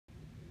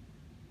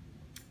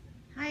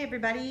Hi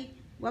everybody,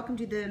 welcome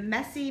to the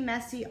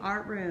Messy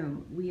Art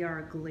Room. We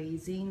are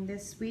glazing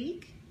this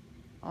week.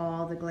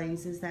 All the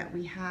glazes that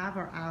we have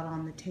are out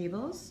on the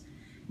tables.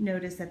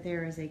 Notice that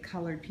there is a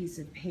colored piece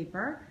of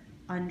paper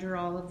under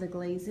all of the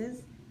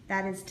glazes.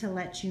 That is to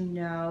let you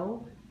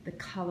know the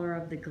color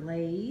of the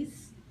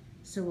glaze.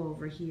 So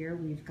over here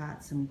we've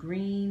got some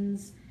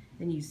greens,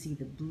 then you see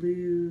the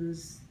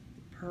blues,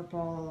 the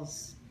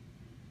purples,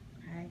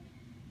 okay?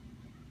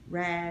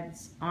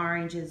 Reds,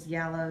 oranges,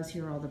 yellows,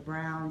 here are all the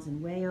browns,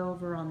 and way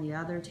over on the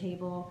other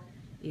table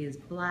is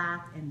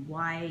black and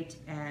white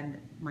and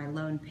my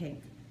lone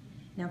pink.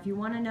 Now if you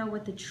want to know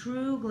what the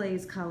true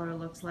glaze color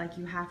looks like,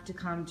 you have to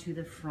come to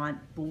the front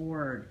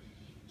board.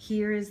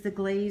 Here is the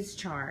glaze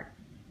chart.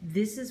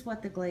 This is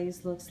what the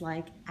glaze looks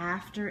like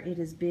after it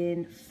has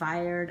been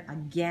fired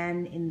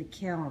again in the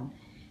kiln.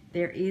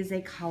 There is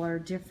a color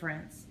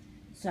difference.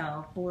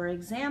 So for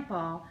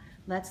example,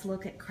 let's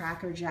look at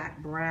Cracker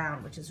Jack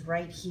Brown, which is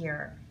right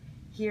here.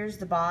 Here's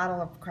the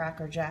bottle of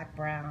Cracker Jack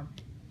Brown.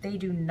 They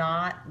do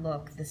not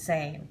look the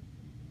same.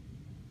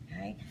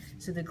 Okay?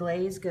 So the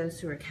glaze goes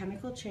through a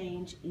chemical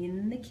change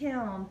in the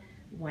kiln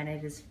when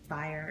it is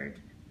fired.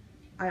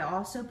 I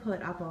also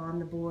put up on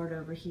the board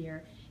over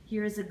here,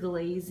 here's a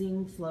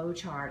glazing flow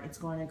chart. It's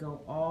going to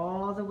go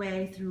all the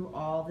way through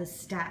all the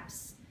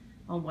steps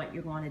on what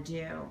you're going to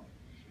do.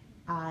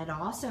 It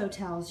also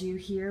tells you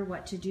here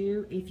what to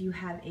do if you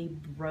have a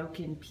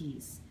broken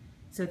piece.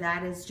 So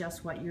that is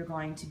just what you're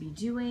going to be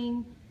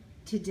doing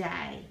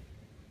today.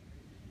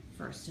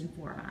 First and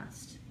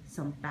foremost,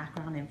 some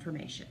background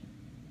information.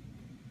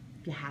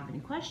 If you have any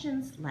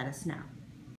questions, let us know.